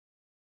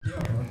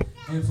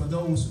And for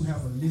those who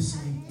have a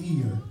listening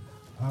ear,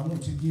 I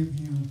want to give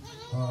you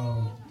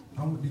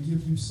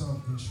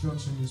some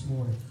instruction this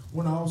morning. I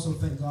want to also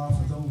thank God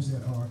for those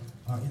that are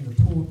in the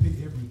pulpit,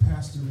 every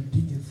pastor and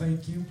deacon,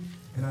 thank you.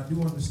 And I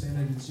do understand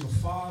that it's your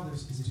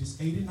father's, is it his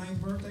 89th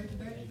birthday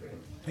today?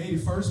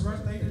 81st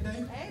birthday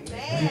today?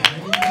 Amen.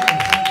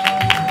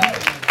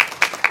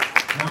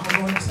 Now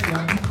I'm going to tell you,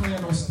 I do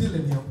plan on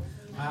stealing him.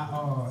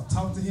 I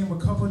talked to him a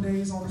couple of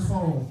days on the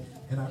phone,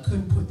 and I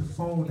couldn't put the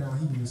phone down.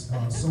 He was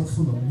so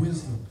full of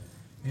wisdom.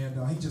 And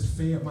he just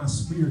fed my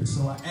spirit.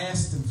 So I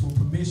asked him for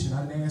permission.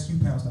 I didn't ask you,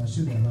 Pastor. I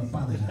should have. I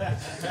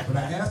apologize. But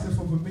I asked him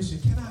for permission.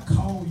 Can I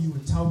call you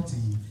and talk to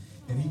you?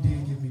 And he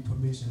did give me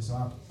permission. So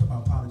I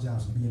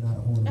apologize for being out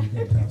of order with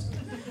that, Pastor.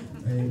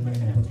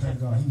 Amen. But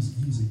thank God,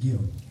 he's a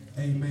gift.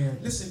 Amen.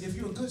 Listen, if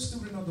you're a good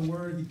student of the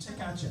word, you check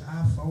out your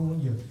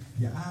iPhone,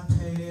 your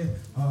iPad,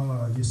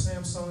 your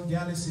Samsung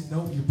Galaxy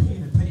Note, your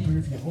pen and paper.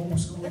 If you're old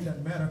school, it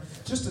doesn't matter.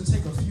 Just to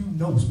take a few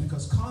notes,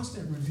 because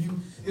constant review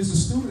is the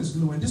student's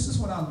glue. And this is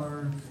what I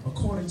learned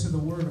according to the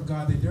word of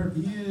God, that there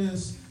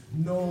is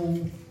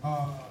no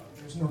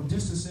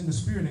distance in the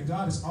spirit, and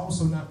God is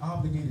also not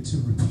obligated to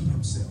repeat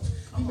himself.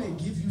 He may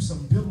give you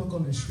some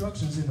biblical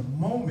instructions in a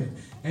moment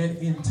and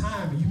in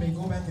time, and you may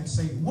go back and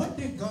say, what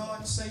did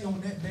God say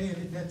on that day and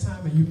at that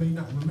time? And you may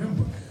not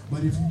remember.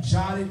 But if you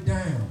jot it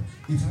down,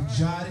 you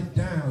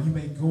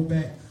may go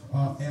back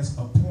as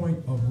a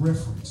point of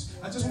reference.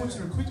 I just want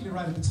you to quickly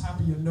write at the top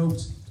of your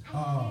notes,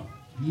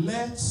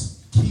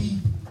 let's keep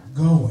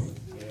going.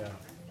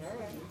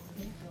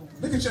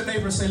 Look at your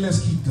neighbor and say,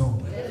 let's keep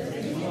going.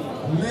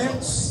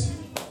 Let's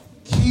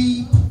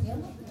keep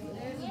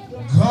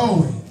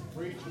going.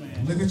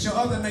 Look at your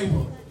other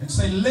neighbor and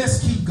say, let's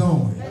keep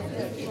going.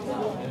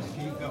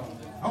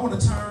 I want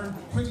to turn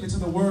quickly to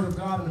the word of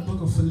God in the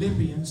book of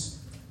Philippians,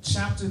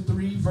 chapter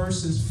 3,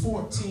 verses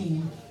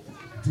 14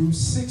 through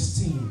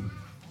 16.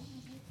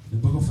 The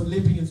book of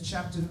Philippians,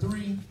 chapter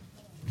 3,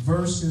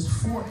 verses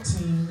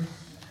 14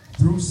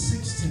 through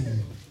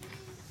 16.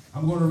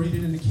 I'm going to read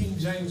it in the King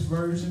James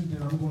Version,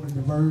 then I'm going to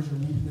diverge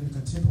and read it in the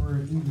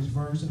contemporary English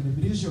version. And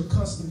if it is your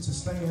custom to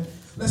stand,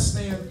 let's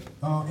stand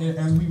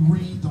as we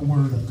read the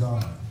word of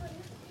God.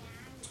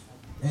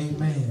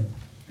 Amen.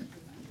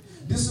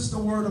 This is the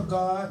word of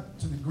God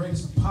to the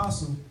greatest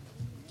apostle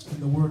in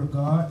the word of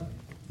God.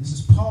 This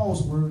is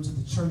Paul's word to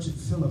the church at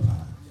Philippi.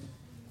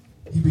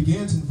 He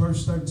begins in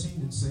verse 13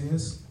 and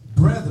says,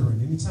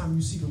 brethren. Anytime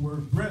you see the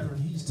word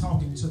brethren, he's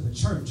talking to the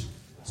church,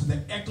 to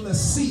the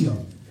ecclesia,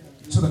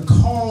 to the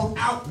called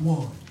out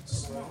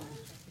ones.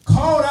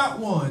 Called out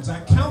ones, I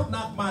count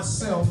not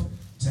myself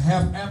to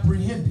have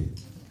apprehended.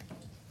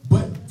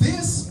 But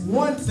this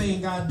one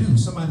thing I do.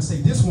 Somebody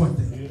say, this one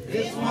thing.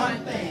 This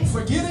one thing.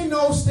 Forgetting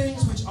those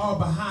things which are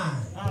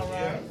behind. All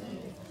right.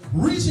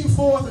 Reaching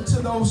forth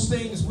unto those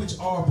things which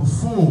are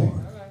before.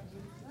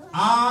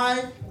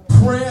 I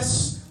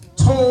press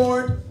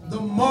toward the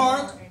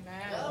mark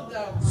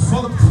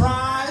for the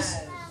prize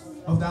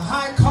of the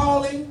high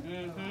calling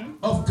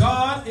of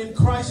God in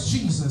Christ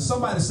Jesus.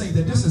 Somebody say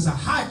that this is a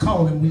high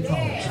calling we call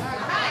it.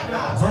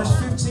 Verse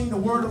 15, the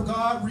word of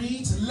God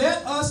reads,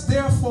 let us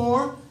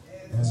therefore,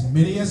 as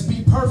many as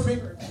be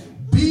perfect,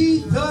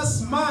 be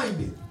thus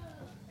minded.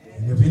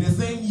 And if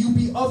anything you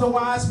be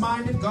otherwise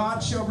minded,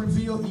 God shall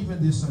reveal even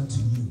this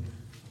unto you.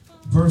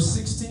 Verse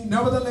 16,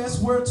 nevertheless,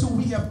 whereto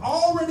we have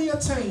already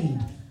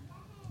attained,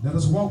 let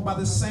us walk by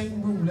the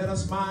same rule. Let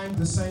us mind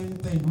the same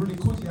thing. Really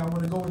quickly, I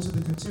want to go into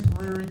the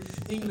contemporary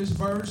English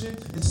version.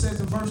 It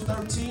says in verse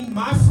 13,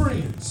 my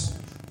friends,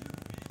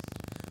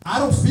 I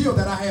don't feel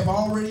that I have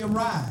already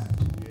arrived,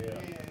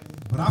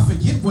 but I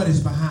forget what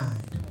is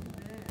behind,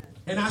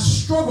 and I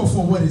struggle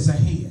for what is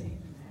ahead.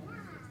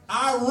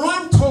 I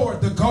run toward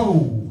the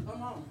goal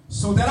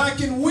so that I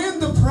can win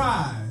the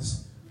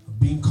prize of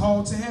being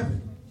called to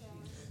heaven.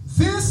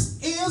 This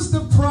is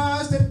the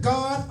prize that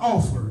God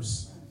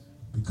offers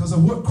because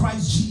of what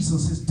Christ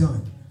Jesus has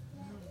done.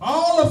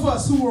 All of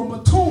us who are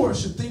mature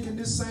should think in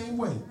this same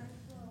way.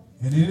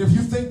 And then if you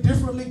think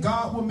differently,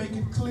 God will make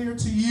it clear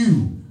to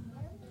you.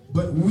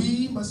 But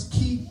we must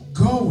keep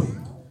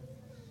going.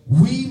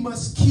 We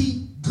must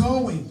keep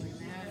going.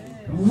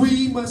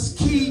 We must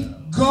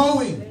keep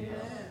going.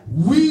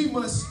 We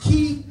must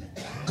keep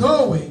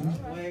going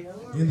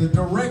in the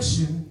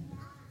direction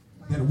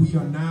that we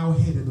are now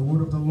headed. The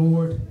word of the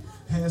Lord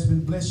has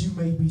been blessed. You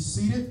may be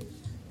seated.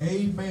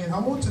 Amen. I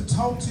want to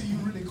talk to you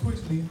really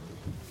quickly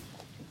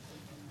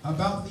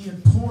about the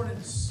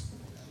importance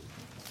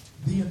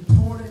to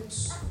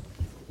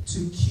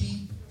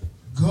keep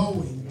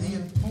going. The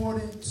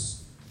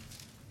importance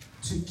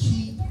to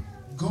keep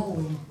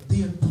going.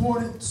 The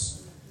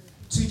importance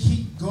to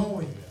keep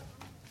going.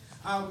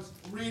 I was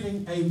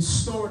reading a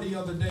story the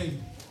other day,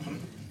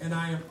 and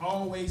I am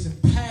always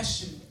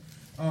impassioned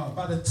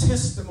by the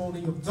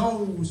testimony of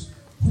those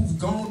who've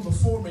gone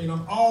before me, and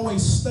I'm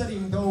always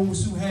studying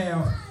those who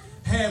have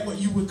had what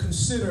you would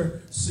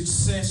consider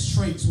success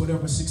traits,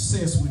 whatever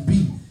success would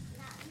be.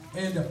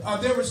 And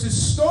there was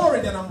this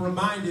story that I'm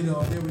reminded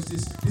of. There was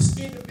this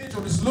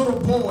individual, this little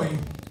boy,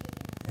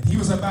 and he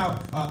was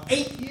about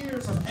 8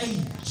 years of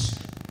age,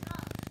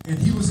 and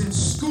he was in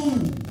school.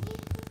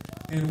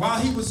 And while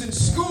he was in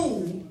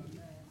school,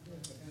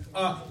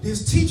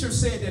 his teacher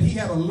said that he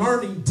had a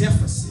learning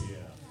deficit.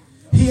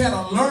 He had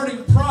a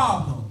learning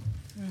problem.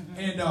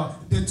 And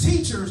the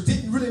teachers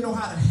didn't really know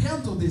how to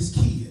handle this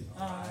kid.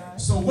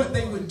 So what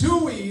they would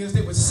do is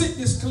they would sit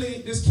this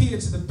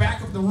kid to the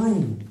back of the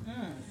room.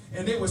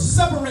 And they would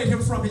separate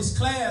him from his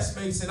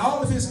classmates. And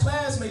all of his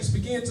classmates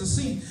began to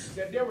see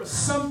that there was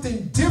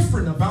something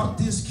different about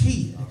this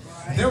kid.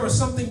 There was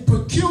something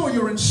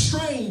peculiar and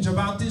strange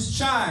about this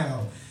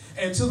child.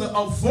 And to the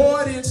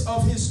avoidance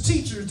of his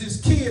teachers, this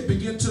kid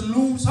began to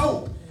lose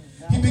hope.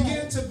 He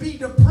began to be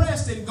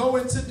depressed and go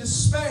into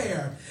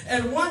despair.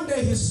 And one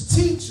day his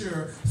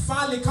teacher,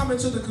 finally coming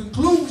to the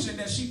conclusion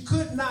that she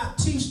could not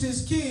teach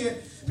this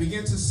kid,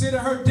 began to sit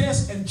at her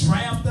desk and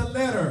draft a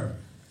letter.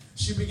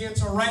 She began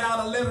to write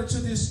out a letter to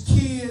this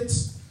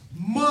kid's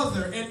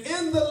mother. And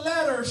in the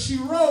letter she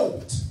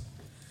wrote,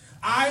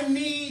 "I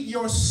need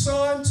your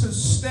son to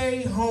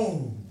stay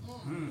home.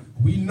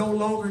 We no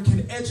longer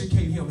can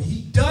educate him.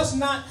 He does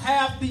not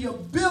have the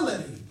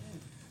ability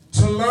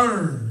to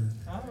learn."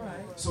 All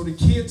right. So the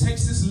kid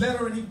takes this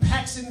letter and he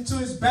packs it into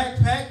his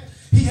backpack.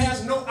 He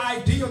has no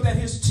idea that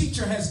his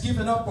teacher has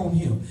given up on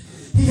him.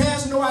 He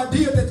has no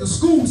idea that the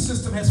school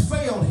system has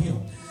failed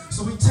him.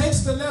 So he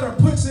takes the letter,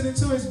 puts it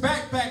into his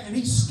backpack, and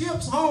he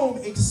skips home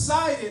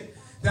excited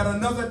that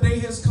another day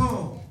has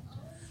come.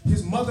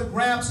 His mother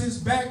grabs his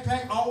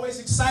backpack, always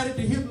excited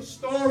to hear the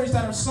stories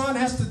that her son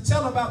has to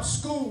tell about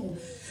school.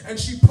 And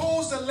she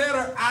pulls the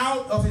letter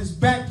out of his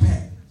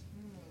backpack.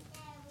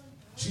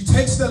 She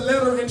takes the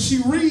letter and she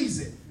reads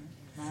it.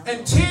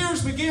 And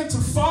tears begin to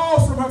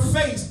fall from her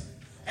face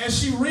as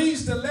she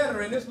reads the letter.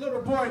 And this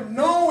little boy,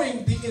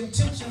 knowing the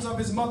intentions of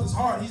his mother's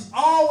heart, he's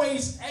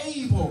always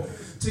able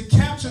to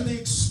capture the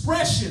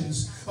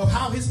expressions of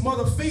how his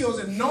mother feels,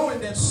 and knowing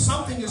that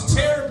something is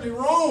terribly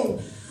wrong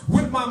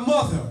with my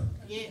mother.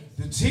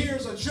 The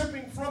tears are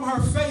dripping from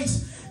her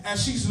face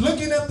as she's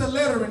looking at the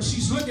letter and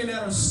she's looking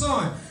at her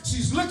son.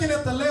 She's looking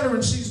at the letter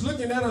and she's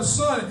looking at her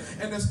son.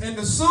 And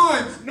the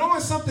son,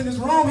 knowing something is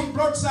wrong, he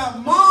blurts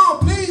out, "Mom,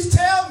 please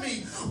tell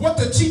me what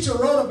the teacher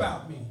wrote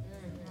about me."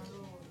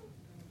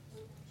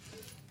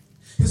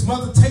 His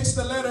mother takes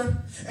the letter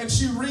and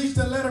she reads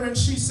the letter and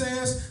she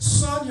says,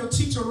 "Son, your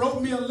teacher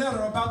wrote me a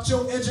letter about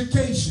your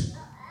education."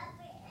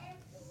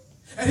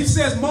 And he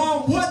says,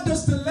 "Mom, what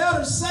does the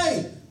letter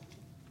say?"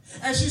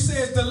 And she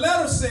says, "The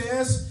letter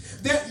says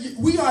that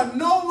we are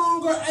no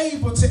longer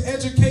able to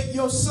educate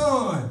your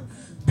son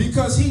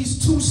because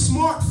he's too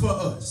smart for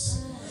us.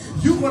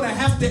 You're going to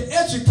have to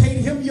educate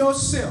him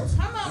yourself.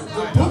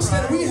 The books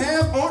that we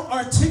have aren't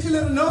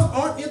articulate enough,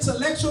 aren't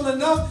intellectual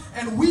enough,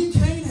 and we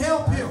can't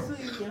help him."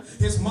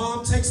 His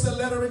mom takes the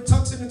letter and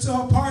tucks it into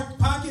her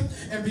pocket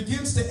and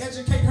begins to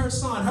educate her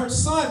son. Her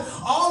son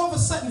all of a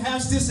sudden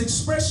has this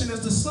expression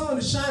as the sun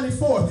is shining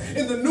forth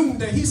in the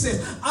noonday. He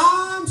says,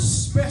 "I'm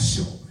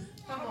special.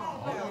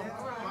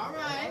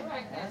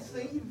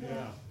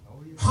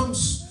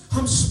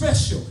 I'm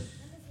special."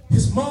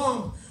 His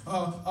mom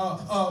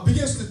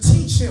begins to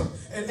teach him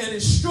and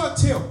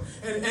instruct him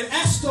and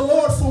ask the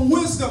Lord for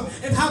wisdom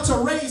and how to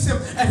raise him.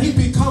 And he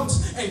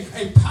becomes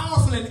a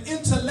powerful and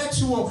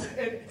intellectual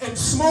and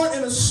smart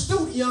and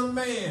astute young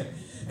man.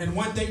 And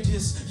one day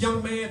this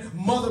young man's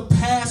mother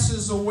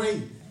passes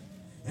away.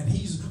 And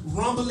he's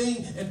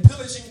rumbling and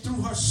pillaging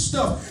through her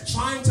stuff,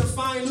 trying to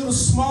find little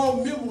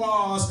small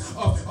memoirs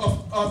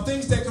of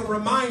things that can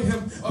remind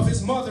him of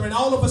his mother. And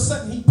all of a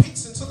sudden, he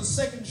peeks into the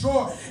second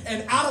drawer.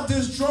 And out of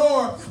this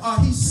drawer,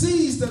 he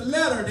sees the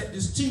letter that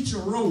this teacher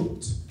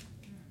wrote.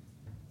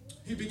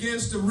 He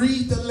begins to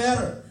read the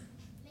letter.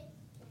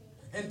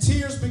 And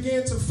tears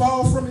began to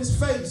fall from his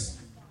face.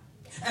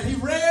 And he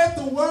read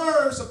the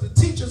words of the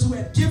teachers who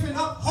had given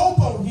up hope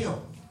on him.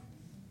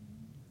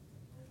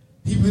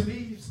 He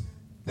believes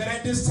that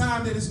at this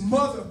time that his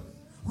mother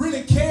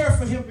really cared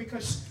for him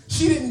because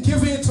she didn't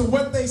give in to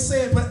what they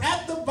said. But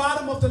at the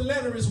bottom of the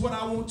letter is what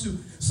I want to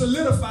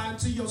solidify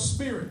into your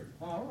spirit.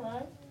 All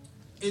right.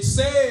 It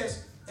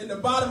says in the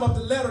bottom of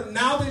the letter,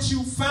 "Now that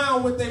you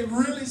found what they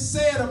really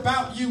said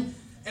about you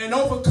and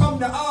overcome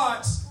the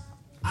odds,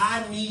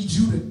 I need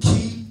you to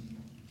keep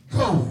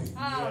going."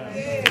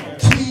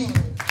 Keep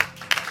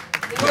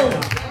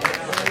going.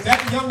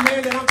 That young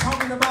man that I'm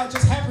talking about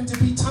just happened to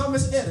be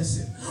Thomas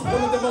Edison,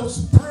 one of the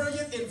most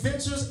brilliant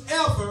inventors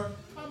ever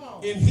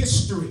in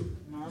history.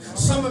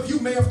 Some of you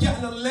may have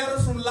gotten a letter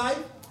from life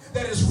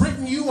that has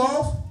written you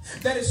off,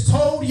 that has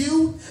told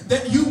you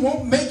that you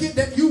won't make it,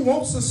 that you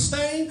won't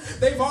sustain.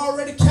 They've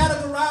already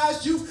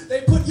categorized you.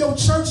 They put your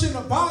church in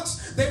a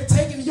box. They've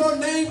taken your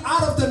name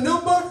out of the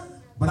number.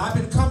 But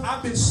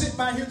I've been sitting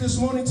by here this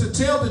morning to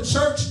tell the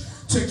church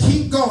to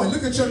keep going.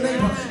 Look at your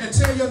neighbor and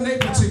tell your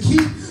neighbor to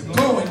keep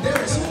going.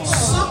 There is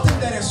something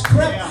that has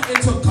crept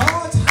into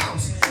God's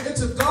house,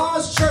 into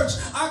God's church.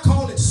 I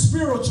call it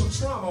spiritual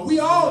trauma. We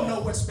all know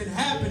what's been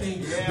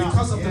happening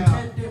because of the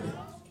pandemic.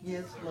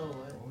 Yes, Lord.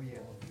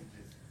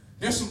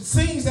 There's some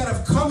things that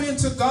have come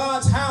into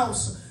God's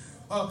house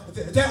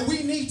that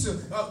we need to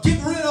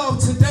get rid of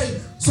today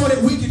so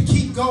that we can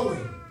keep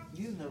going.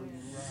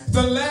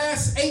 The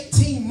last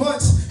 18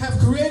 months have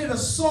created a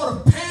sort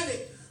of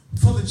panic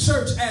for the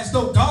church, as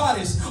though God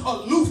is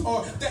aloof,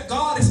 or that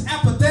God is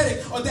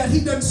apathetic, or that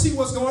he doesn't see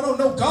what's going on.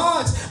 No,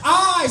 God's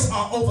eyes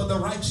are over the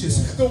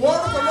righteous. The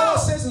word of the Lord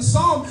says in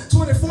Psalm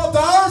 24, the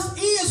earth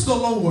is the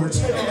Lord's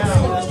and the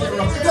fullness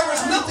thereof. There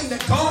is nothing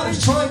that God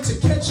is trying to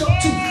catch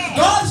up to.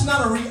 God is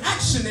not a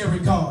reactionary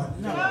God.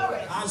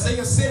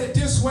 Isaiah said it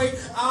this way: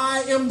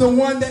 I am the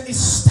one that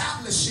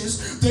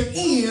establishes the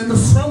end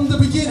from the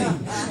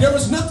beginning. There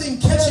is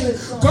nothing catching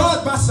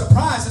God by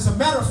surprise. As a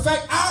matter of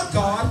fact, our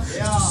God is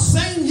the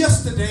same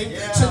yesterday,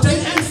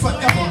 today, and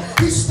forever.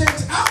 He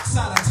stands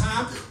outside of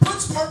time,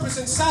 puts purpose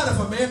inside of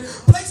a man,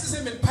 places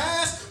him in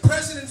past,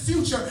 present, and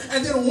future,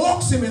 and then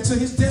walks him into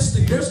his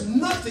destiny. There's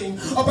nothing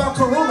about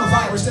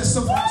coronavirus that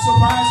surprises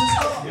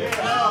God.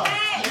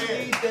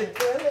 And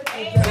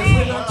if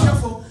we're not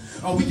careful,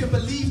 we can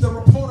believe the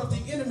report of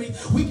the enemy.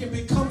 We can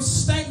become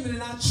stagnant,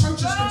 and our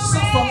churches can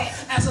suffer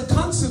as a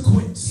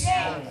consequence.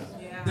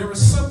 There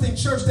is something,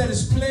 church, that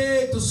has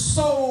plagued the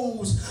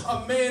souls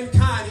of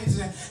mankind. It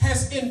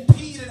has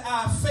impeded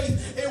our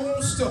faith. It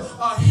wants to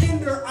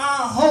hinder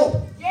our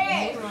hope.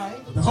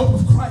 The hope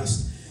of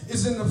Christ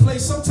is in the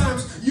place.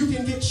 Sometimes you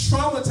can get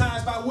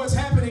traumatized by what's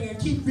happening and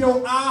keep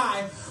your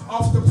eye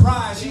off the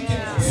prize. You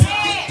can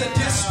forget the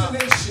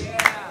destination.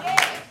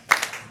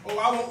 Oh,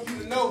 I want you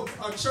to know,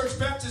 Church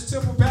Baptist,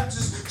 Temple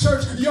Baptist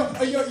Church,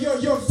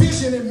 your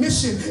vision and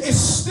mission is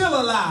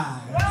still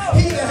alive.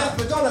 He that hath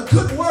begun a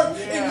good work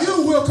in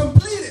you will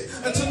complete it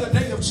until the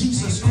day of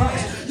Jesus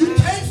Christ. You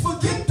can't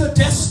forget the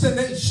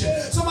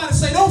destination. Somebody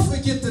say, don't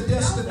forget the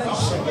destination.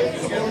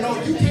 Oh,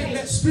 no, you can't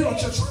let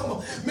spiritual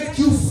trauma make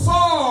you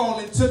fall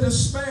into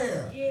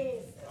despair.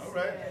 All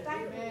right.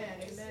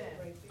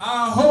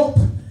 Our hope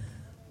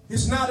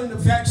is not in the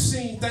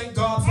vaccine. Thank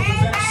God for the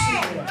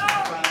vaccine.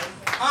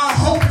 Our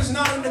hope is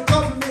not in the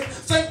government.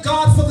 Thank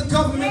God for the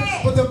government.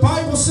 But the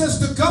Bible says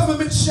the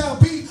government shall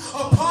be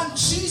upon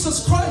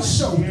Jesus Christ's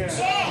shoulders.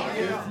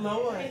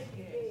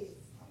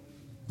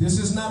 This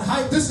is not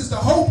hype. This is the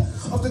hope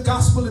of the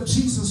gospel of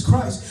Jesus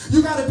Christ.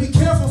 You got to be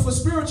careful, for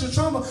spiritual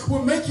trauma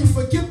will make you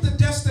forget the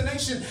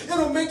destination.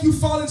 It'll make you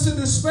fall into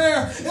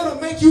despair.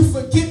 It'll make you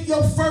forget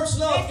your first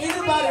love.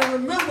 Anybody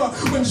remember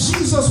when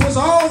Jesus was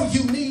all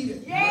you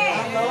needed?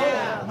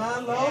 My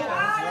Lord.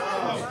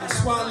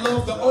 That's why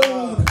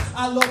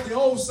I love the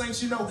old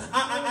saints. You know,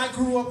 I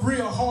grew up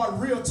real hard,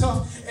 real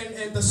tough,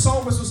 and the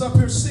psalmist was up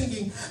here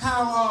singing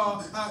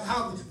how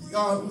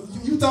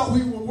you thought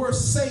we were worth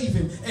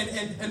saving,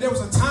 and there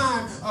was a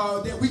time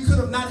that we could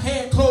have not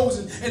had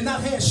clothes and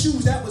not had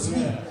shoes. That was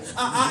me.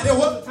 There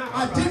was a time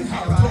I didn't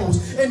have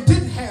clothes and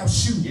didn't have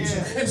shoes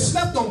and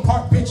slept on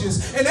park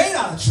benches and ate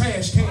out of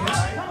trash cans.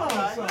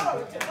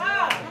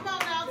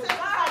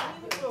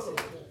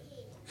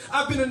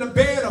 I've been in the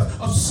bed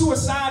of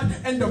suicide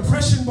and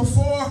depression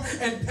before,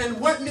 and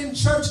wasn't in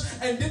church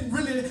and didn't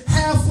really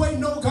halfway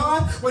know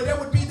God, but there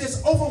would be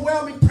this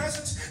overwhelming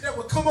presence that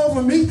would come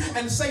over me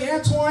and say,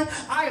 Antoine,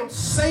 I am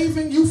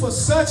saving you for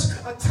such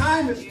a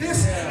time as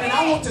this. And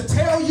I want to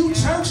tell you,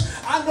 church,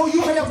 I know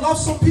you may have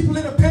lost some people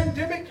in a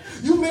pandemic.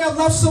 You may have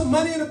lost some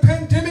money in a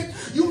pandemic.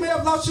 You may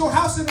have lost your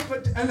house in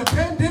a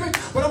pandemic,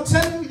 but I'm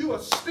telling you, you are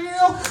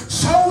still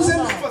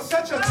chosen for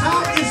such a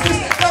time as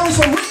this. There is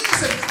a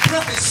reason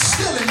breath is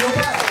still in your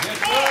body.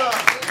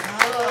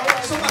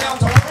 Somebody out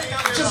to pray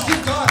out and just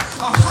give God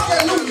a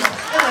hallelujah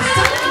and a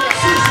thank you,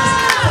 Jesus,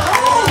 for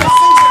all the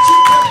things that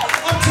you've done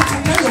up to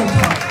today, oh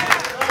God.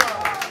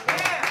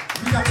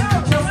 We got to be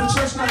careful,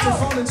 church, not to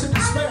fall into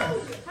despair.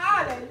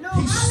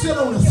 He's still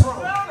on the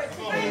throne.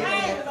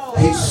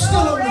 He's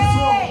still on the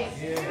throne.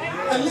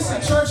 And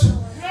listen, church,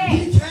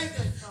 we can't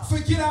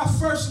forget our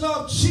first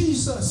love,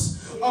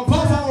 Jesus,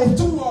 above all,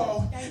 through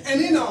all,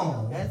 and in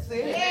all. That's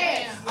it.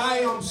 I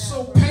am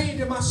so pained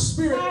in my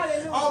spirit.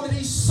 All of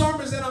these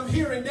sermons that I'm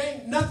hearing,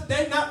 they're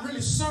not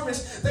really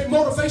sermons. They're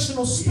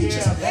motivational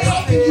speeches.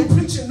 How can you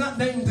preach and not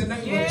name the name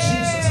of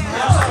Jesus?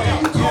 How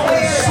can you call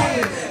it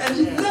something and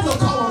you never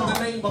call on the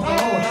name of the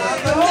Lord?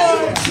 The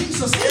name of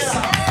Jesus is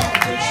our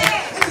foundation.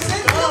 It is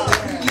in Him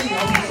that we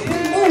live, we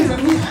move,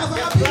 and we have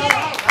our being.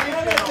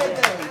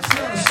 It's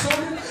not a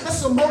sermon.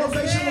 That's a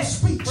motivational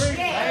speech.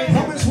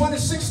 Romans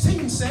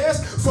 1:16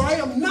 says, for I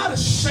am not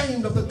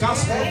ashamed of the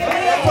gospel of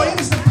God, for it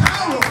is the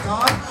power of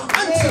God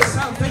unto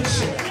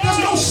salvation. There's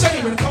no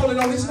shame in calling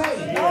on His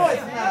name.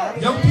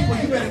 Young people,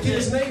 you better get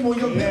His name on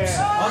your lips.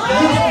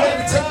 You get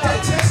ready to take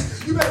that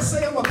test, you better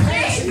say, I'm a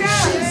pass in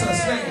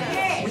Jesus'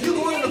 name. When you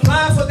go in and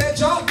apply for that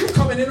job, you're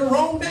coming in the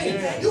wrong name.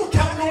 You're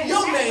counting on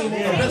your name on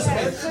your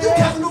resume. You're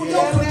counting on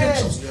your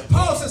credentials.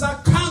 Paul says,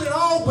 I count it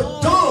all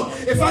but dung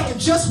if I could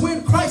just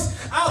win Christ.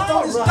 I'll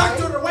throw His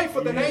doctorate away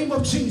for the name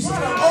of Jesus.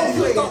 Oh,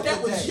 you thought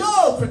that was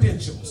your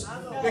credentials.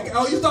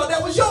 Oh, you thought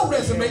that was your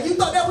resume. You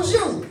thought that was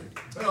you.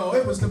 No,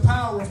 it was the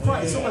power of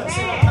Christ. Somebody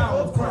say the power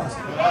of Christ.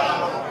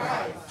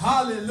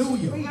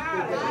 Hallelujah.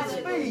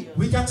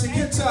 We got to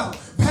get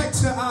back to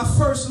to our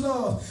first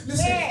love.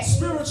 Listen,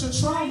 spiritual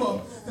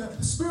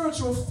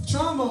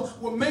trauma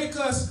will make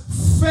us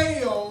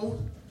fail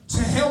to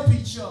help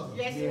each other.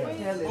 Yes,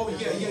 oh,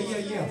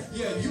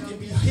 yeah. You can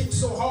be hit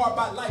so hard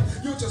by life,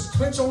 you just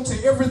clench on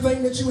to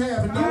everything that you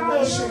have and don't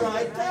know shit.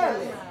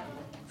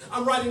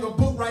 I'm writing a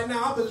book right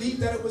now. I believe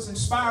that it was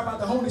inspired by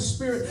the Holy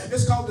Spirit.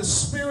 It's called The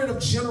Spirit of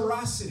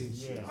Generosity.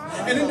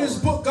 And in this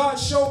book, God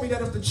showed me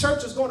that if the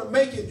church is going to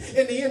make it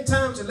in the end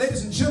times, and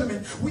ladies and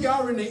gentlemen, we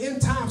are in the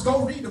end times.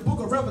 Go read the book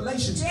of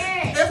Revelations.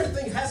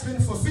 Everything has been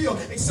fulfilled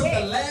except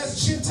the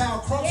last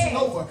Gentile crossing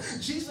over.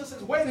 Jesus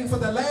is waiting for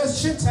the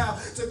last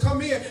Gentile to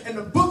come in. And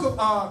the book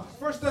of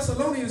 1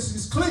 Thessalonians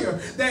is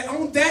clear that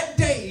on that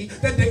day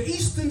that the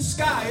eastern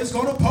sky is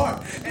going to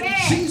part. And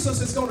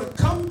Jesus is going to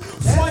come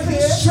for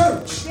his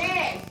church.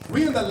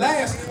 We in the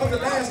last of the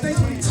last days,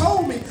 when he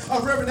told me,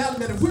 Reverend Allen,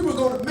 that if we were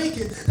going to make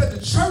it, that the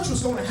church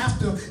was going to have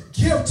to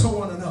give to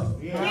one another.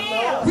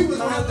 We was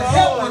going to have to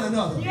help one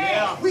another.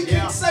 We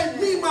can't say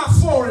me, my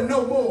foreign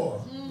no more.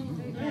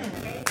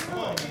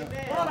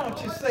 Why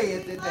don't you say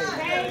it today?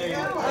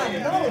 I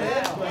know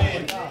that.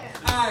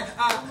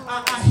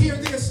 I hear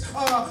this,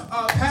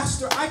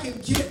 Pastor, I can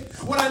get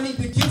what I need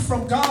to get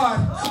from God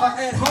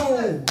at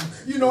home.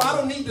 You know, I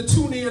don't need to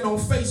tune in on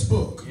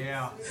Facebook.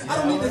 I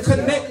don't need to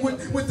connect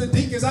with the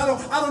deacons. I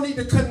don't need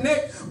to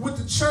connect with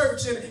the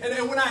church.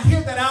 And when I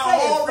hear that, I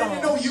already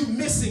know you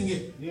missing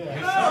it.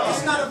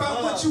 It's not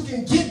about what you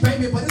can get,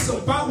 baby, but it's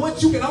about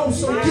what you can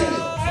also get.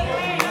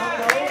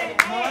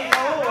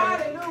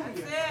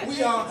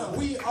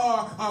 We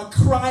are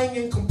crying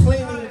and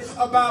complaining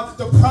about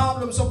the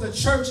problems of the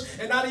church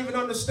and not even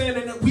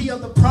understanding that we are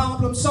the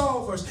problem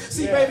solvers.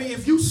 See, baby,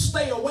 if you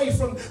stay away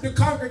from the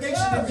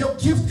congregation and your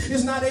gift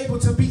is not able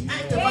to be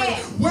activated,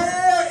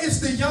 where is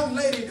the young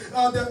lady,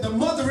 the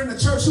mother in the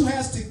church who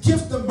has the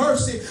gift of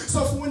mercy?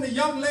 So for when the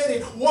young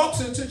lady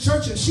walks into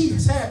church and she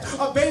has had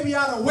a baby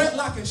out of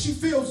wedlock and she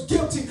feels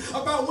guilty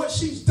about what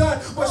she's done,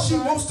 but she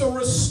wants to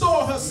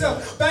restore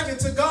herself back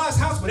into God's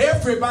house, but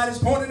everybody's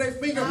pointing their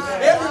finger,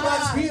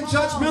 everybody's being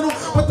judgmental,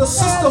 but the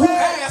sister who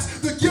has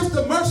the gift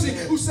of mercy,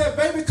 who said,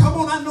 baby, come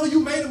on, I know you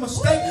made a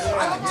mistake.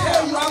 I can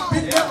tell you I've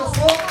been there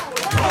before.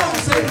 Come on,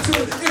 say it to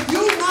her. If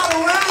you're not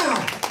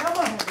around, come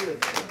on,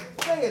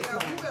 say it to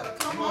me.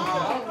 Come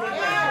on.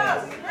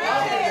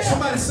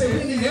 Somebody say,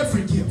 we need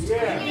every gift. We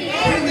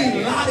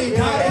need Lottie,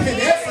 Dottie, and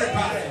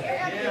everybody.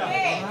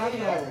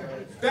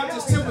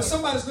 Baptist Temple,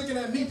 somebody's looking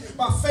at me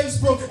by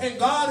Facebook, and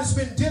God has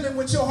been dealing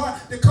with your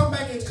heart to come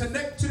back and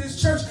connect to this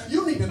church.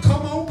 You need to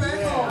come on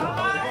back home.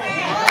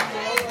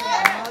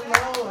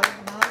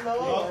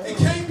 It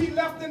can't be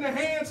left in the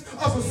hands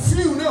of a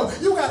few. No,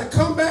 you got to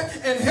come back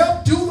and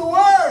help do the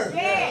word.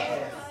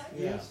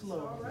 Yes,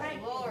 Lord.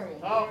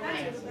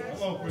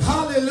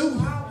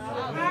 Hallelujah.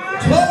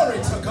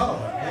 Glory to God.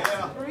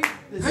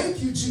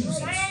 Thank you,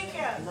 Jesus.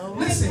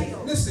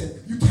 Listen,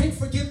 you can't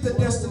forget the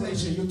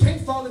destination. You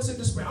can't fall into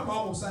despair. I'm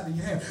almost out of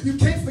your hair. You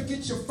can't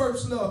forget your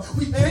first love.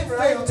 We can't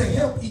fail to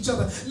help each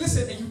other.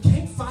 Listen, and you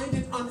can't find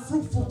it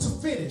unfruitful to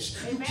finish.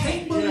 You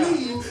can't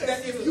believe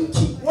that if you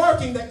keep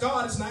working that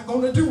God is not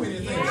going to do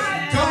anything.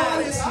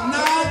 God is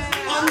not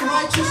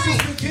unrighteous to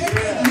forget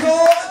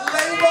your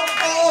labor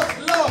of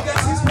love.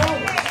 That's his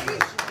promise.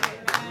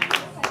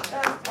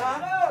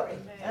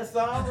 That's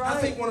all right.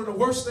 I think one of the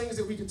worst things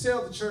that we can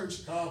tell the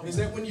church is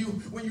that when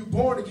you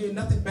born again,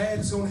 nothing bad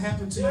is going to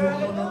happen to you.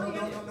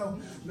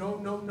 No.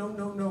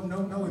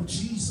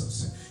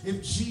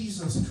 If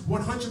Jesus,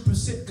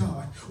 100%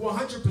 God,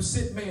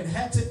 100% man,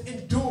 had to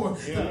endure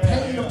the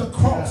pain of the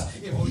cross,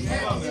 if he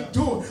had to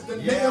endure the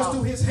nails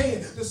through his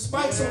hand, the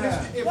spikes on his,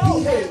 if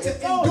he had to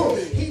endure,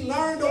 he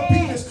learned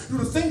obedience through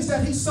the things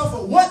that he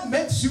suffered. What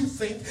makes you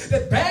think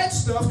that bad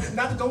stuff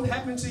not going to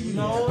happen to you?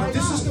 But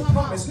this is the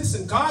promise.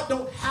 Listen, God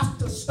don't have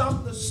to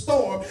stop the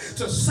storm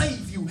to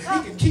save you. He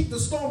can keep the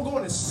storm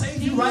going and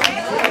save you right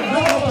now in the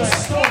middle of the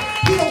storm.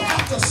 He don't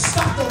have to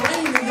stop the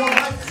rain in your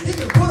life. He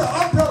can put an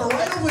umbrella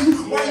right over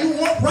you while you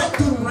walk right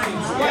through the rain.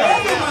 While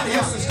everybody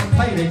else is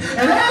complaining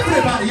and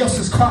everybody else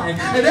is crying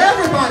and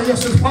everybody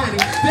else is whining,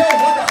 they'll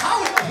wonder,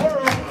 how in the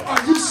world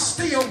are you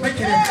still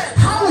making it?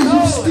 How are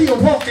you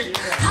still walking?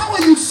 How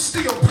are you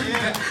still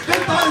breathing? They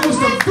thought it was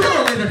the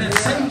ventilator that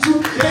saved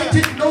you. They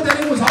didn't know that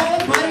it was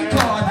Almighty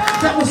God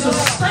that was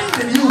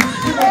sustaining you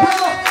in the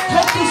middle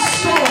of the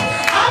storm.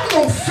 I'm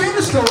going to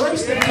finish the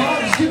race that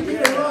God has given me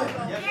to run.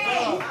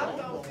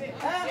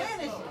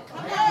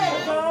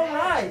 That's all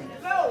right.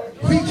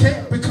 We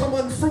can't become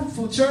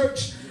unfruitful,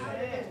 church,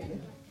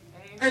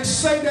 and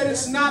say that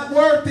it's not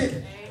worth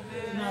it.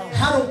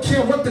 I don't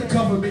care what the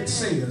government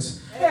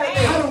says.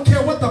 I don't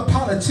care what the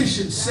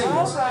politician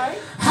says.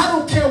 I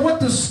don't care what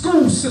the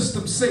school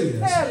system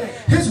says.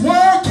 His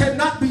word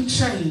cannot be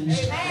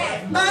changed.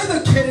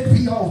 Neither can it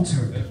be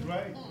altered.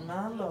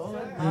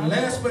 And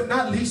last but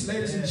not least,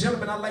 ladies and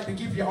gentlemen, I'd like to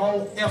give you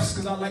all F's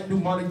because I like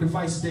mnemonic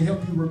devices to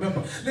help you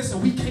remember.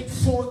 Listen, we can't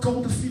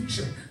forego the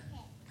future.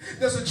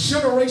 There's a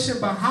generation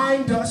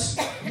behind us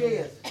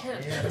Yes.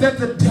 that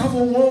the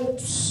devil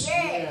wants.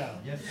 Yeah.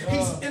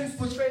 He's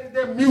infiltrated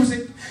their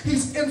music.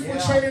 He's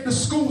infiltrated the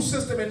school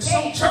system. And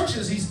some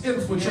churches he's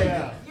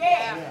infiltrated.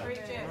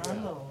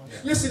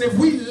 Listen, if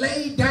we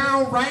lay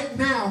down right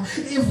now,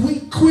 if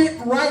we quit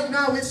right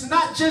now, it's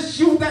not just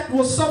you that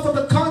will suffer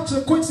the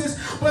consequences,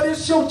 but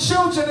it's your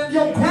children and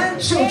your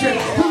grandchildren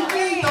who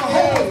need the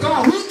hope of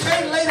God. We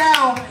can't lay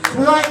down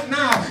right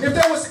now. If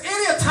there was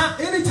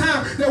any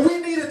time that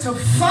we needed to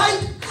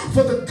fight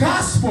for the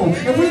gospel,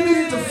 and we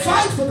needed to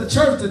fight for the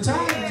church, the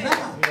time is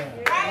now.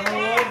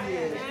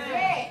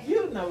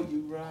 You know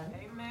you right.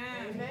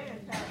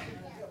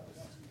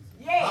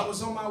 I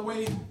was on my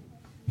way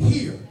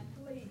here.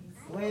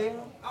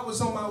 Well, I was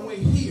on my way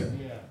here.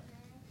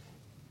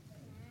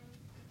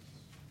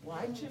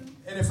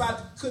 And if I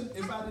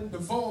didn't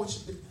divulge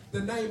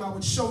the name, I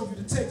would show you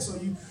the text so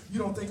you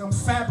don't think I'm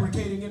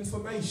fabricating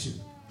information.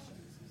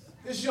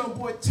 This young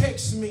boy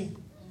texts me.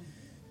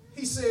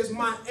 He says,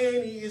 my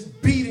auntie is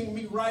beating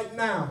me right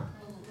now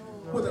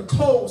with a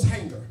clothes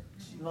hanger.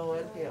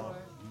 Lord help.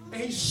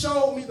 And he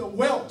showed me the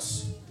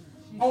welts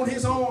on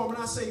his arm.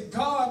 And I say,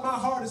 God, my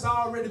heart has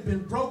already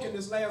been broken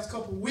this last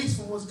couple of weeks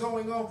from what's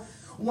going on.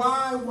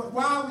 Why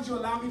would you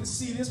allow me to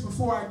see this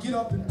before I get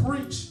up and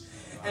preach?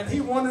 And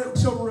he wanted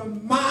to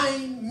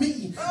remind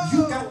me,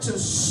 you got to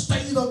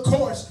stay the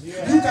course.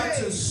 You got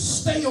to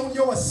stay on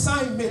your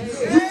assignment.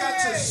 You got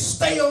to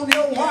stay on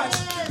your watch,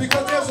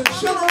 because there's a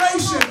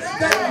generation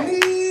that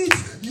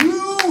needs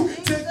you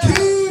to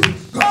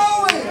keep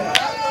going.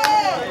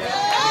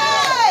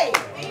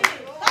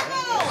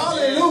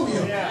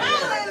 Hallelujah.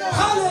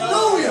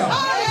 Hallelujah.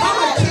 I'm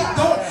going to keep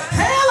going.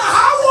 Hell or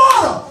high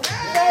water.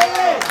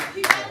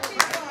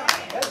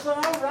 That's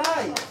all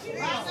right.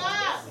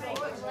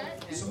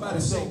 Somebody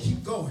say,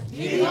 keep going.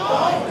 You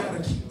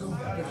gotta keep going.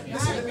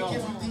 Listen, let me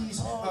give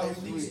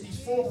you these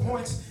 4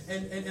 points,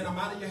 and I'm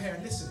out of your hair.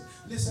 Listen.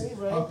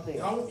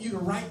 I want you to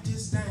write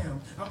this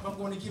down. I'm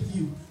going to give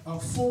you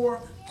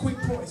 4 quick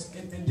points,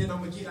 and then I'm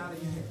going to get out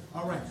of your hair.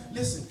 All right.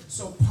 Listen.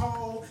 So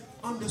Paul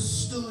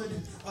understood.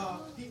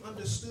 He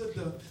understood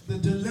the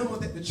dilemma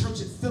that the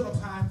church at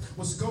Philippi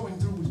was going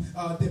through.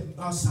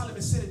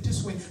 Solomon said it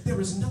this way: there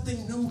is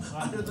nothing new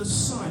under the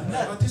sun.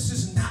 This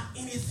is not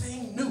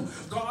anything new.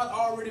 God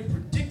already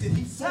predicted.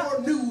 He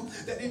foreknew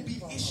that it'd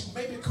be issue.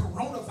 Maybe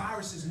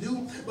coronavirus is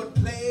new, but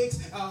plagues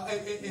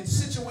and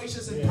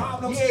situations and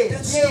problems,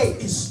 that stuff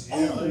is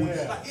old.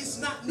 Like, it's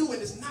not new,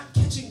 and it's not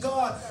catching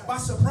God by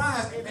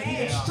surprise. And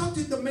he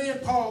instructed the man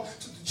Paul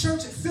to the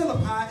church at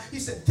Philippi. He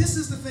said, this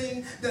is the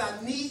thing that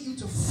I need you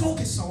to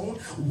focus on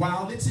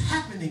while it's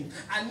happening.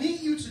 I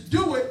need you to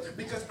do it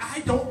because I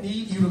don't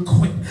need you to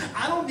quit.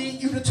 I don't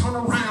need you to turn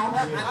around.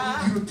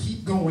 I need you to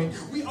keep going.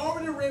 We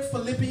already read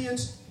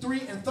Philippians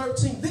 3 and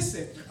 13.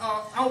 Listen,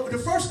 the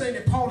first thing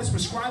that Paul is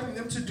prescribing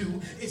them to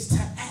do is to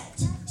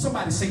act.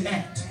 Somebody say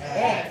act.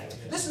 Act.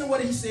 Listen to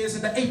what he says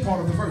in the 8th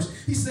part of the verse.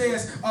 He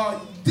says,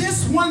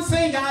 this one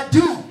thing I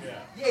do.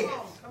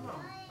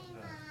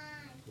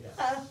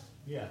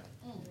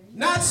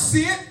 Not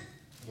sit.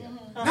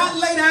 Not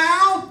lay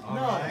down.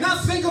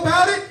 Not think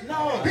about it.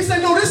 He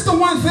said, no, this is the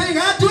one thing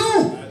I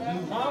do.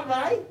 All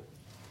right.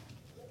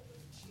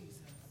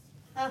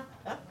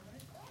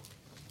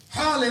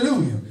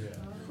 Hallelujah.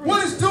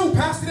 What is do,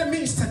 Pastor? That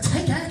means to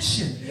take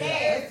action.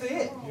 That's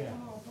it.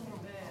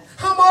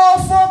 I'm all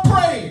for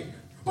praying.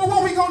 But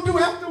what we going to do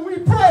after we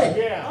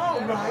pray?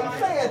 All right.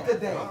 Say it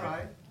today. All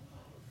right.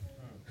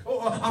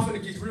 I'm going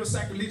to get real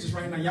sacrilegious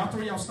right now. Y'all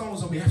throw y'all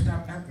stones on me after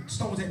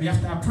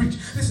I preach.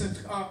 Listen,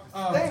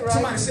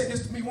 somebody said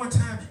this to me one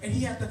time, and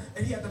he had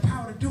the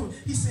power to do it.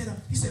 He said,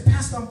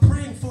 Pastor, I'm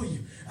praying for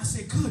you. I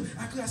said, good.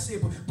 I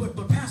said,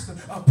 but Pastor,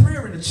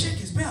 prayer in the check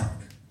is better.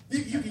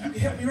 You can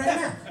help me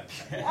right now.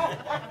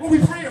 What we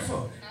praying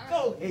for?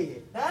 Go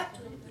ahead. Huh?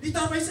 He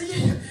thought, he said,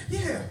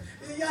 yeah,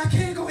 I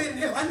can go ahead and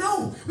help. I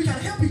know. We got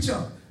to help each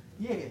other.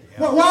 Yeah.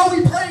 Well, why are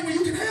we praying when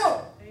you can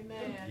help?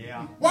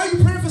 Yeah. Why are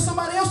you praying for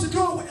somebody else to do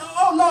it?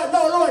 Oh,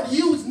 Lord,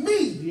 use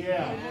me.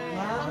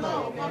 Come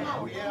on.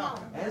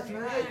 That's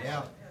right.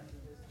 Yeah.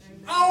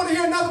 I don't want to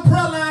hear another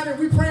prayer line and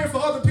we praying for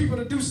other people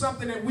to do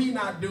something that we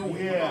not doing.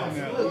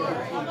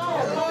 Come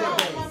on.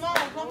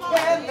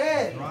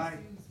 Right.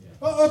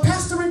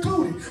 Pastor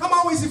included. I'm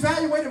always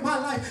evaluating my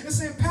life and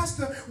saying,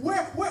 Pastor,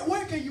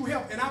 where can you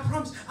help? And I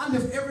promise, I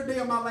live every day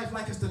of my life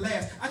like it's the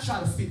last. I try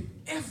to fit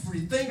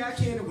everything I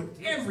can in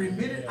with every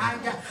minute I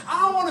got.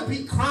 I don't want to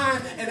be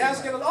crying and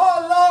asking,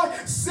 oh, Lord,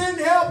 send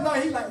help. No,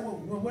 he's like, well,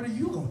 what are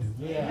you going to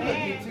do? Look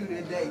at you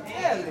today.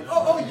 Tell it.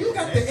 Oh, you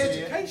got the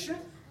education.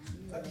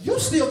 You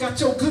still got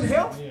your good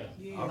health.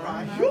 All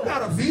right. You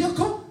got a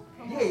vehicle.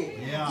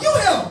 Yeah. You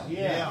help.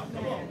 Yeah.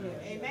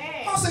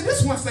 I'll say,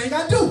 this one thing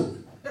I do.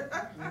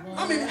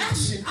 I'm in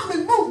action. I'm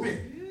in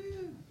movement.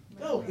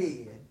 Go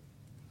ahead.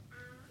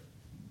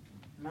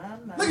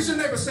 Look at your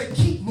neighbor, say,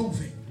 keep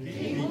moving.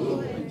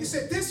 He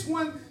said, this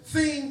one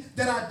thing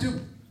that I do.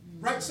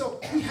 Right?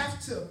 So we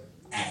have to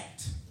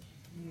act.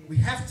 We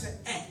have to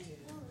act.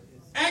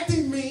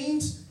 Acting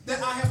means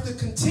that I have to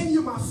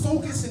continue my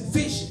focus and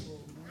vision.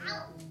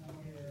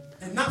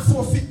 not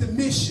forfeit the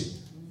mission.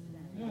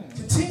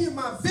 Continue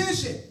my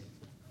vision,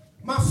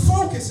 my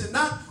focus, and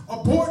not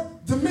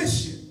abort the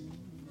mission.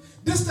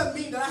 This doesn't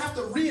mean that I have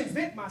to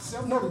reinvent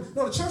myself. No,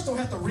 the church don't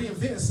have to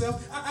reinvent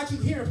itself. I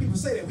keep hearing people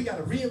say that we got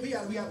to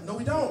reinvent. No,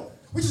 we don't.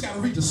 We just got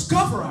to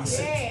rediscover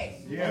ourselves.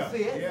 Yeah. That's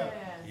it. Yeah.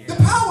 The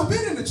power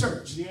been in the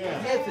church.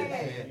 Yes, it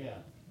has. Yeah.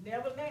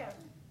 Never left.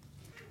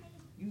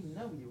 You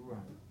know you're right.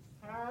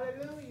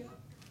 Hallelujah.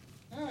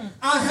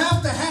 I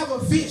have to have a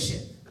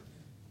vision.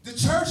 The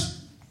church,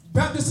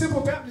 Baptist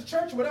Simple Baptist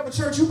Church, whatever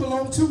church you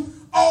belong to,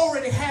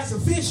 already has a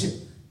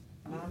vision.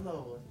 My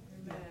Lord.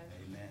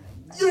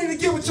 You need to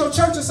get with your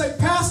church and say,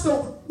 Pastor,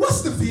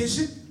 what's the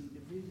vision?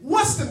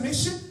 What's the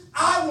mission?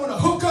 I want to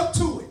hook up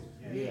to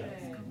it.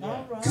 All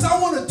right. Because I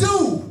want to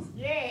do.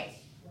 Yes.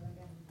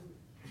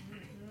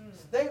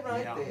 Stay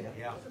right there.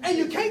 Yeah. And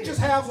you can't just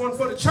have one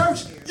for the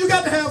church. You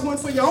got to have one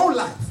for your own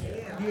life.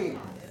 Yeah.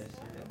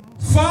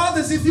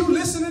 Fathers, if you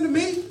listening to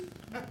me,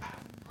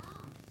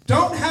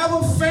 don't have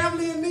a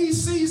family in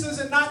these seasons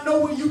and not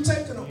know where you're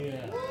taking them.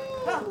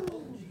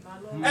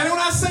 And when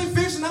I say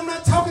vision, I'm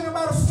not talking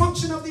about a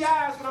function of the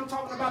eyes, but I'm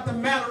talking about the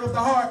matter of the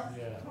heart.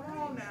 Come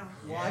on now.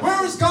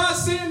 Where is God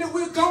saying that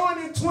we're going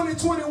in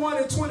 2021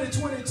 and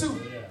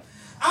 2022?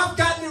 I've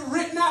gotten it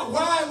written out.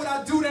 Why would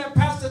I do that,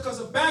 Pastor? Because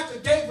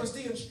Habakkuk gave us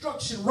the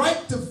instruction.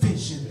 Write the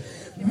vision.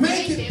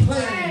 Make it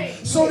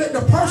plain so that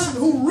the person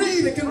who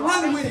read it can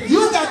run with it.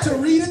 You got to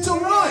read it to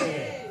run.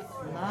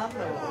 My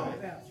Lord.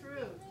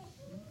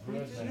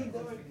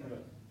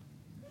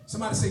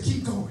 Somebody say,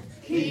 keep going.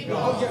 Keep going.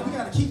 Oh, yeah, we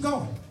got to keep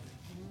going.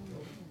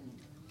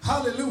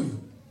 Hallelujah.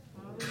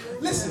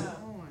 Listen,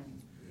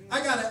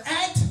 I got to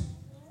act,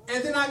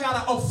 and then I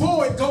got to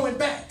avoid going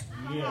back.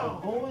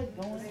 Boy,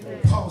 going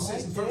there. Paul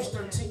says in verse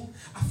 13,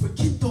 I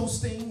forget those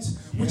things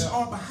which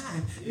are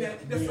behind. Now,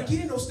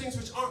 forgetting those things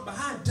which aren't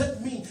behind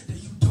doesn't mean that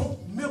you don't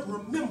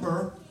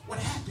remember what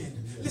happened.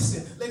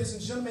 Listen, ladies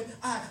and gentlemen,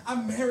 I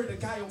married a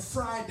guy on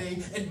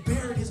Friday and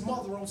buried his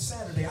mother on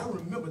Saturday. I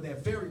remember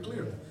that very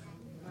clearly.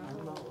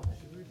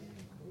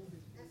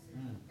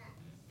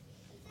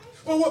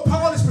 Well, what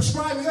Paul is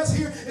prescribing us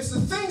here is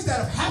the things that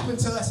have happened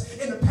to us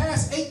in the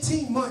past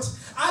 18 months.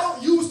 I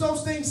don't use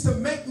those things to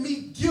make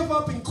me give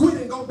up and quit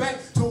and go back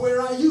to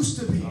where I used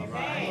to be.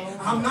 Right.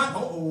 I'm not,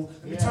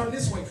 let me turn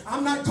this way.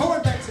 I'm not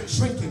going back to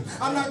drinking.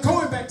 I'm not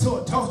going back to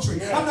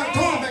adultery. I'm not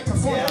going back to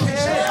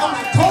fornication. I'm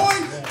not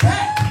going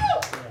back.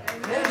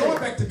 I'm not going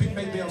back to Big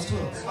Bay Bell's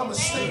Club. I'm going to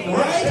stay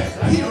right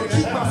here and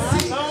keep my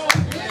feet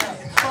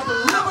by the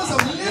rivers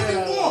of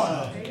living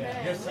water.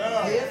 Yes,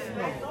 sir. Yes,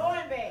 Lord.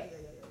 Going back.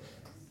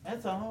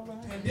 That's all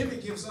right.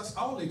 Pandemic gives us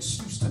all the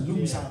excuse to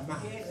lose our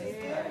mind,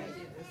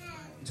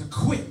 to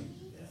quit,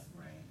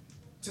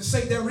 to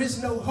say there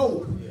is no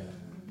hope.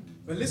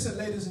 But listen,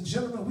 ladies and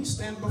gentlemen, we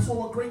stand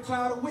before a great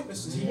cloud of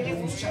witnesses.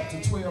 Hebrews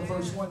chapter 12,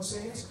 verse 1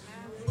 says,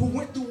 who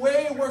went through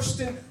way worse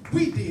than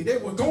we did. They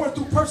were going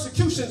through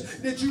persecutions.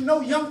 Did you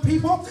know, young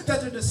people,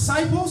 that the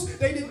disciples,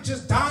 they didn't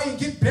just die and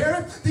get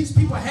buried. These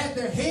people had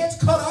their heads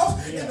cut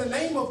off in the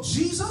name of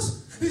Jesus.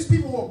 These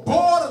people were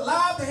boiled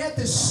alive. They had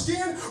their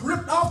skin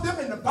ripped off them.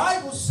 And the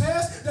Bible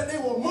says that they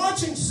were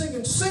marching,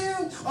 singing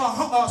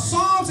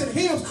psalms and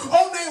hymns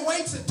on their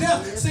way to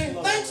death, saying,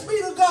 thanks be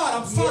to God,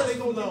 I'm finally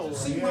going to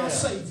see my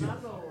Savior.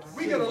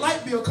 We get a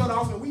light bill cut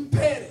off and we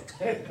panic.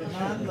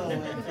 My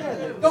Lord.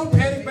 Don't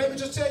panic, baby.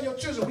 Just tell your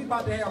children we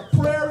about to have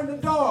prayer in the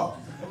dark.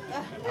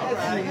 All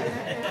right.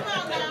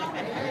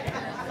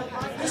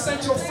 This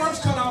ain't your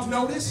first cutoff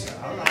notice.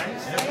 All right.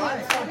 That's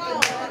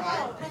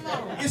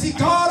right. Is he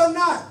God or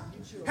not?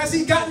 Has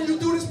he gotten you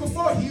through this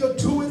before? He'll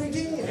do it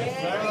again.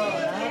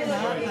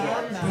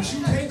 But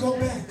you can't go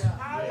back.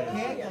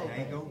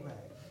 Can't go back.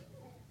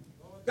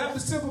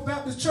 Baptist Simple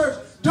Baptist Church,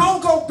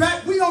 don't go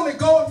back. We only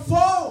going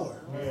forward.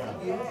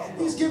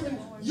 He's giving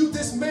you,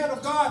 this man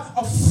of God,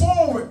 a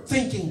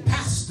forward-thinking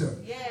pastor.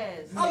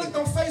 Yes. I looked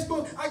on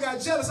Facebook. I got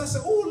jealous. I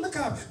said, "Oh, look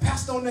how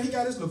pastor on there. He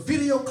got his little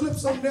video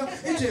clips on there.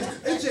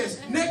 It's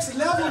just next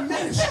level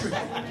ministry."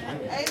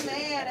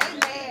 Amen.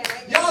 Amen.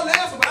 Y'all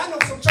laughing, but I know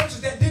some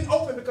churches that didn't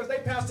open because they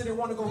pastor didn't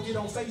want to go get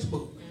on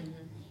Facebook.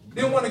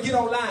 They didn't want to get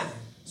online,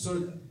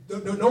 so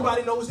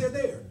nobody knows they're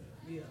there.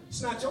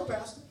 It's not your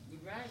pastor.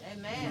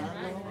 Amen.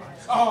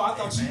 Oh, I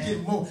thought you'd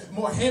get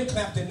more hand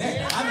clap than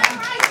that.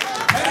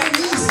 That ain't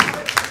easy.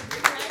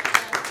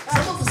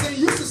 Some of us ain't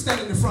used to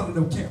standing in front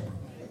of the camera.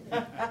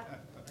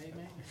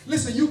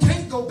 Listen, you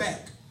can't go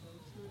back,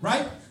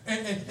 right?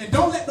 And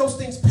don't let those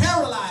things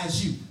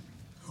paralyze you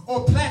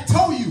or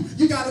plateau you.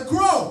 You got to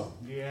grow.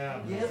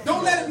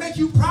 Don't let it make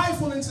you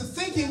prideful into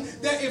thinking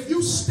that if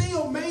you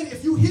still made it,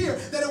 if you hear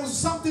that it was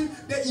something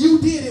that you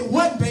did, it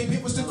wasn't, baby.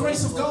 It was the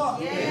grace of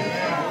God.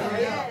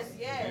 Yes.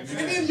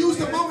 And then use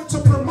the moment to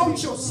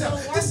promote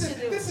yourself. This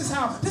is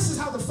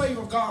how the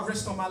favor of God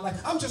rest on my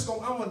life. I'm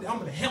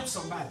gonna help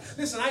somebody.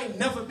 Listen, I ain't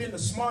never been the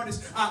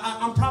smartest.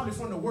 I'm probably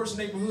from the worst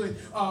neighborhood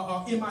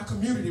in my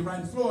community right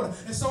in Florida.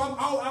 And so I've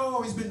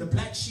always been the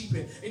black sheep.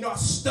 And, you know, I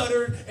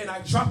stuttered and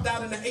I dropped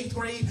out in the 8th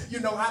grade. You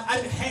know, I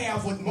didn't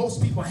have what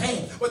most people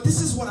had. But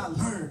this is what I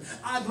learned.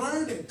 I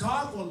learned that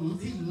God,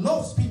 he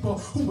loves people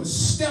who will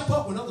step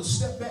up when others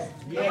step back.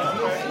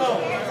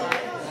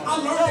 I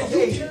learned that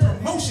you get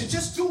promotion.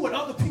 Just do what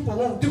other people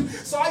won't do.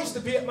 So I used to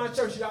be at my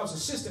church. I was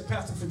assistant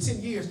pastor for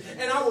 10 years.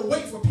 And I would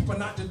wait for people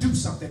not to do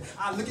something.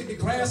 I look at the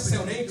grass and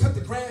say, oh, they ain't cut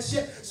the grass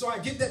yet. So I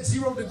get that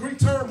 0-degree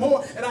turn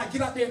more. And I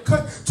get out there and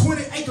cut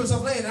 20 acres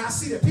of land. And I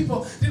see that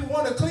people didn't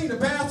want to clean the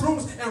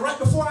bathrooms. And right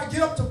before I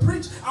get up to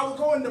preach, I would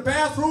go in the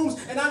bathrooms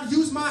and I'd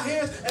use my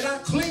hands and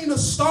I'd clean the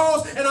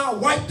stalls and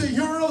I'd wipe the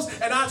urinals.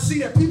 And I'd see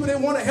that people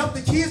didn't want to help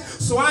the kids.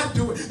 So I'd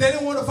do it. They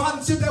didn't want to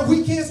volunteer their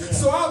weekends.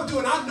 So I would do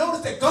it. And I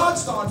noticed that God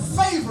started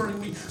favoring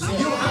me. So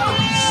you don't have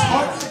to be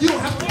smart. You don't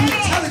have to be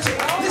intelligent.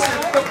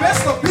 Listen, the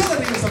best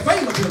ability is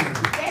availability.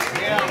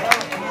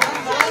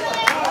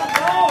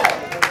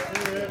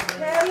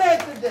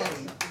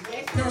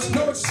 There's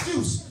no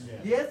excuse.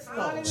 Yes,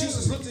 Lord.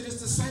 Jesus looked at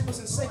his disciples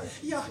and said,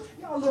 y'all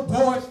little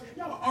boys,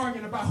 y'all are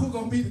arguing about who's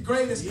going to be the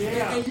greatest.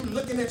 And you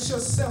looking at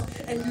yourself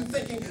and you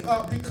thinking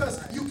because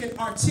you can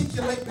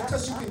articulate,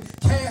 because you can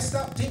cast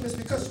out demons,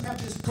 because you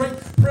have this great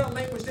prayer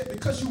language, that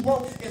because you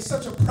walk in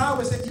such a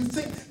prowess that you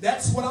think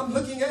that's what I'm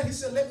looking at. He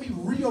said, let me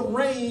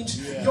rearrange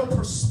your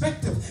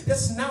perspective.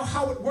 That's now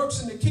how it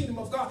works in the kingdom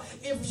of God.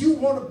 If you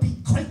want to be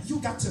great, you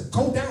got to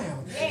go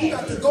down. You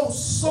got to go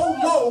so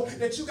low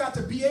that you got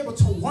to be able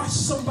to wash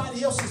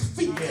somebody else's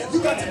feet.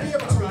 You got to be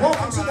able to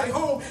walk into their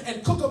home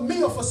and cook a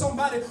meal for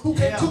somebody who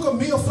can't cook a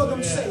meal for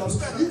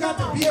themselves. You got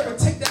to be able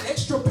to take that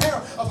extra pair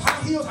of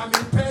high heels, how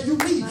many pair you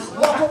need,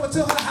 walk over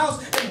to her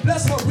house and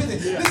bless her with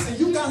it. Listen,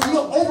 you got a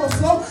little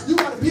overflow. You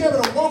got to be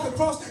able to walk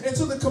across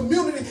into the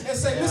community and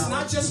say, listen,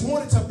 I just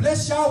wanted to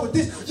bless y'all with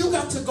this. You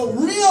got to go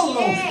real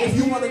low if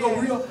you want to go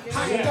real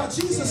high. God,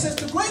 Jesus says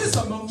the greatest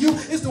among you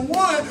is the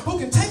one who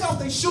can take off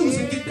their shoes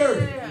and get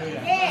dirty.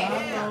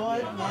 My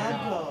Lord,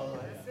 my Lord.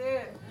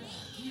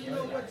 You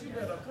know what? You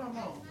better come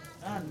on.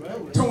 I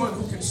know it. The one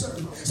who can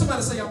serve.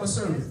 Somebody say, I'm a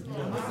servant.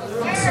 I'm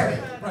a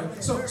servant.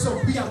 Right. So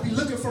we got to be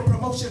looking for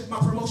promotion. My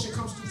promotion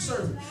comes through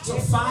serving. So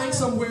find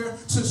somewhere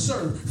to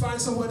serve.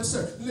 Find somewhere to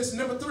serve. Listen,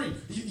 number 3,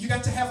 you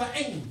got to have an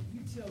aim.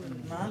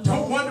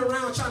 Don't wander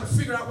around trying to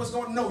figure out what's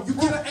going on. No, you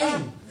get an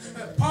aim.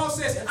 Paul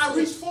says, I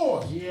reach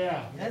forward.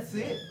 Yeah. That's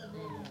it.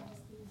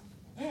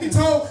 He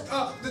told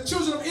the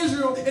children of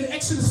Israel in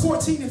Exodus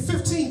 14 and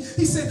 15,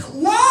 he said,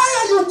 why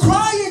are you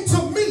crying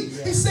to me?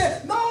 He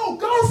said, no,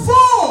 go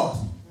forth.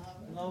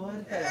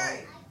 Lord,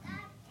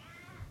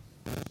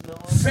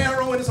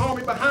 Pharaoh and his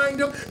army behind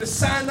him, the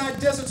Sinai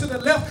desert to the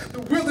left, the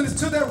wilderness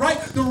to their right,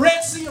 the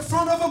Red Sea in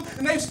front of them,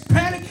 and they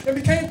panicked and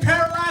became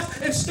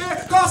paralyzed and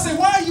scared. God said,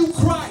 why are you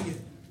crying?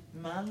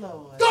 My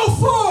Lord. Go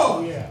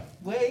forth. Yeah.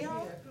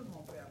 Well,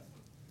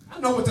 I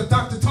know what the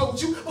doctor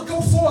told you, but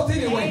go forth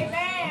anyway.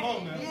 Amen. Come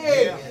on now.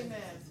 yeah.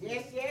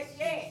 Yes, yes,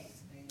 yes.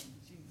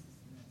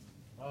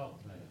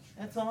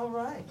 That's all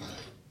right.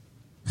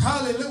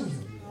 Hallelujah.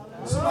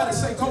 Somebody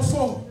say, go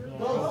forward.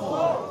 Go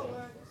forward.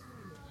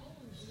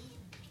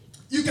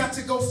 You got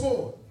to go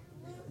forward.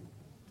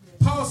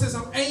 Paul says,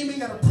 I'm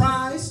aiming at a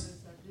prize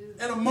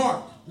and a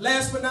mark.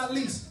 Last but not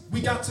least, we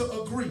got to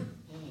agree.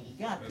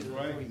 Got to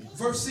agree.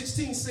 Verse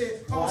 16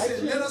 said, Paul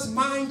said, let us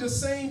mind the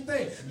same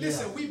thing.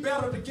 Listen, we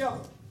better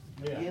together.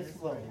 Yes,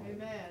 Lord.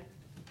 Amen.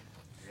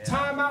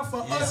 Time out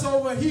for us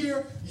over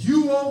here,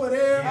 you over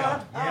there.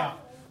 Yeah.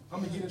 I'm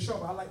going to get in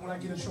trouble. I like when I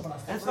get in trouble.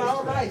 That's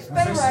all right. Stay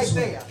right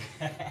there.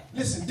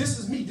 Listen, this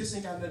is me. This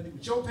ain't got nothing to do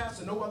with your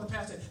pastor, no other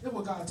pastor. That's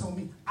what God told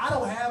me. I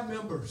don't have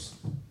members.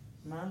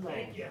 My Lord.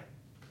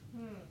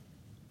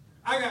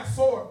 I got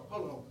 4.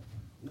 Hold on.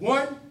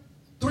 1,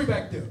 3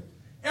 back there.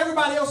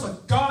 Everybody else are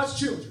God's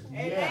children.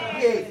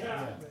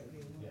 Yeah.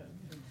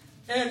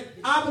 And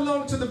I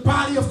belong to the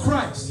body of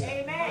Christ.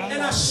 Amen.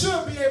 And I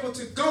should be able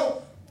to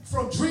go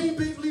from Dream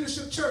Big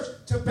Leadership Church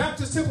to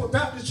Baptist Temple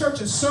Baptist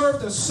Church and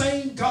serve the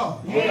same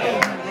God.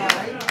 Yeah.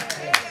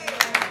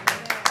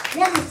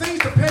 One of the things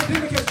the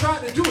pandemic has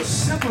tried to do is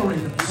separate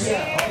us.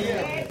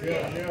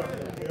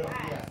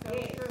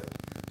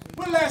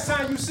 When last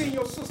time you seen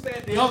your sister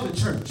at the other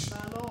church?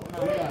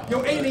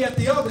 Your auntie at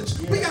the other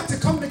church? We got to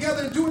come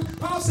together and do it.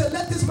 Paul said,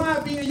 let this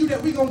mind be in you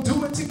that we're going to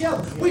do it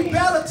together. We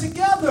better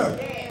together.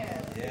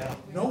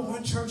 No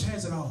one church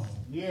has it all.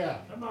 Yeah.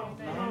 Come on.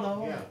 My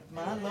Lord.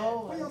 My Why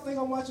Lord. y'all think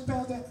I'm watching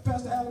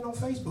Pastor Allen on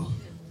Facebook?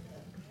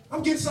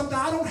 I'm getting something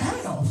I don't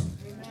have.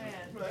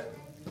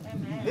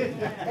 Amen.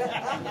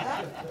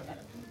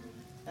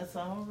 That's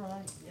all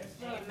right.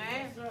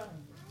 Amen.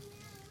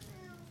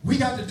 We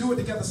got to do it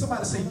together.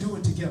 Somebody say do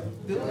it together.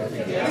 Do it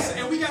together. Listen,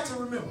 and we got to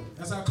remember,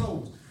 as I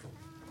close,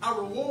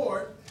 our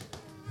reward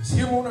is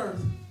here on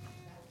earth,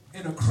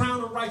 and a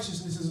crown of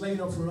righteousness is laid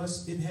up for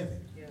us in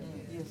heaven.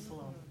 Yes,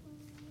 Lord.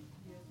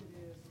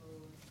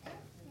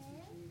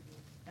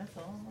 That's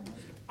all right.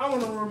 I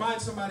want to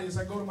remind somebody as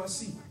I go to my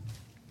seat.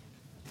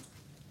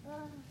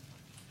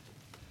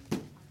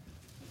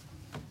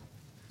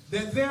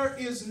 that there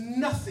is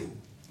nothing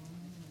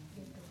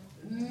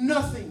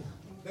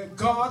that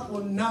God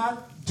will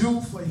not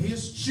do for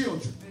his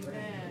children.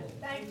 Amen.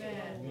 Thank you.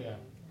 Yeah.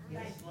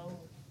 Thank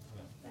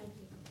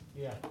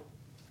you. Yeah.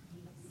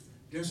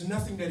 There's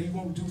nothing that he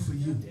won't do for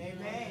you.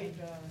 Amen.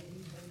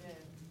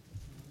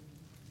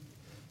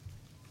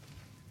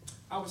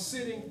 I was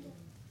sitting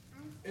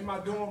in my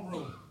dorm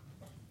room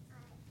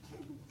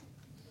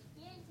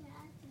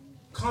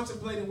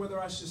contemplating whether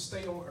I should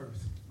stay on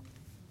earth.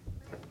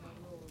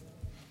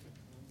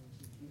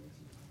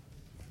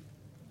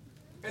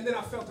 And then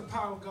I felt the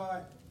power of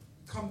God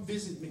come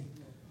visit me.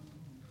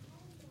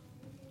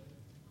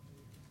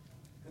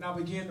 And I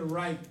began to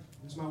write.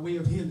 It was my way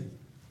of healing.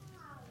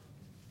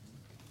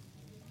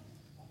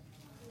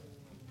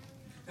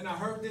 And I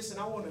heard this, and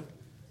I want to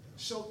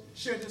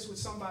share this with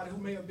somebody who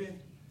may have been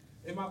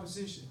in my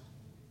position.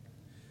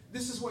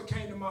 This is what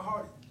came to my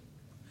heart.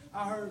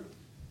 I heard,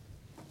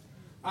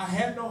 I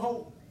had no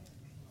hope.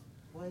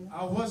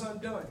 I was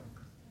undone.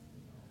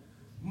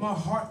 My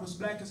heart was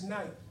black as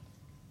night.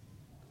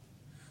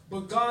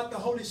 But God, the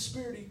Holy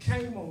Spirit, he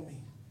came on me.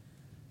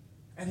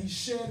 And he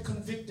shed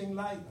convicting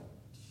light.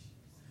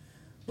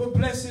 But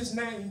bless his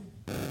name,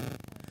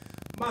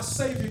 my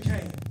Savior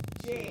came.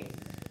 Yes.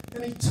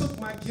 And he took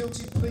my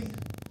guilty plea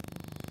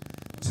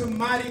to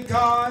mighty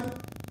God,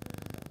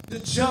 the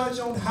judge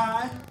on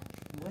high.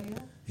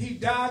 He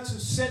died to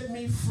set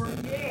me free.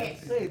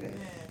 Yes. Say that.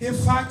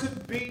 If I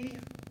could be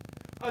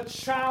a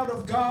child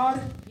of God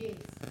Yes.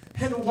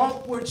 and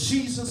walk where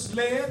Jesus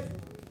led,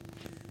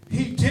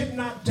 he did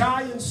not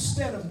die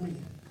instead of me,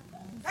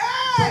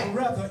 but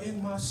rather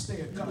in my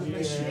stead. God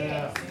bless you.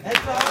 Yes.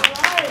 That's all right.